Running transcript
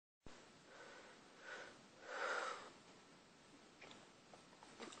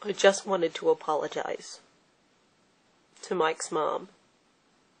I just wanted to apologize to Mike's mom,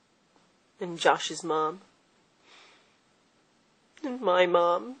 and Josh's mom, and my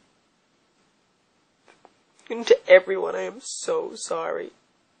mom, and to everyone. I am so sorry.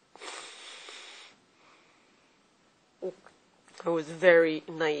 I was very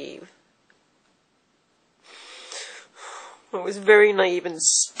naive. I was very naive and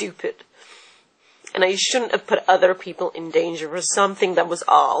stupid. And I shouldn't have put other people in danger for something that was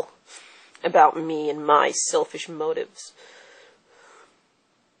all about me and my selfish motives.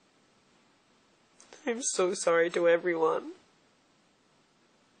 I'm so sorry to everyone.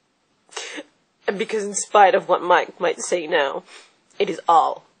 And because in spite of what Mike might say now, it is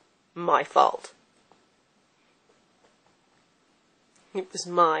all my fault. It was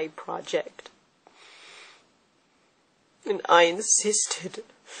my project. And I insisted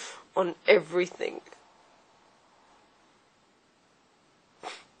on everything.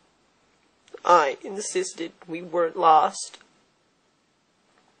 I insisted we weren't lost.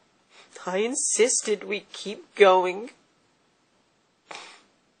 I insisted we keep going.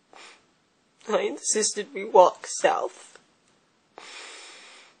 I insisted we walk south.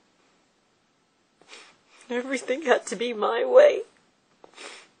 Everything had to be my way.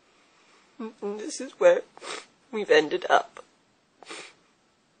 And this is where we've ended up.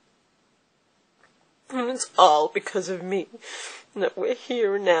 And it's all because of me that we're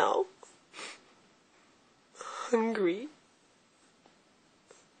here now. Hungry.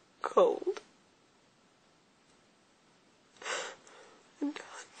 Cold. And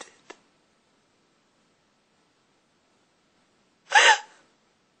hunted.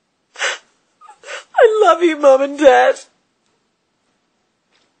 I love you, Mom and Dad.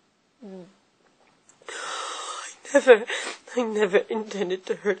 I never intended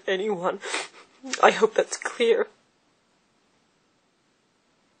to hurt anyone. I hope that's clear.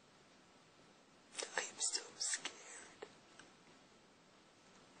 I am so scared.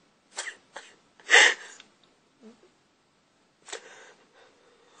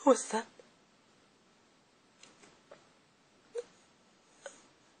 What's that?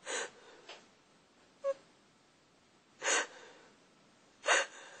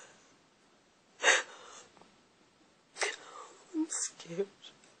 I'm scared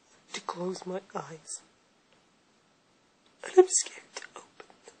to close my eyes. And I'm scared to open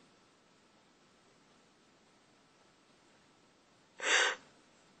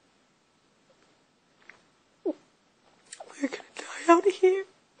them. We're gonna die out here.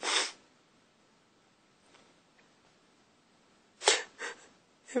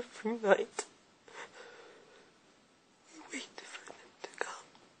 Every night.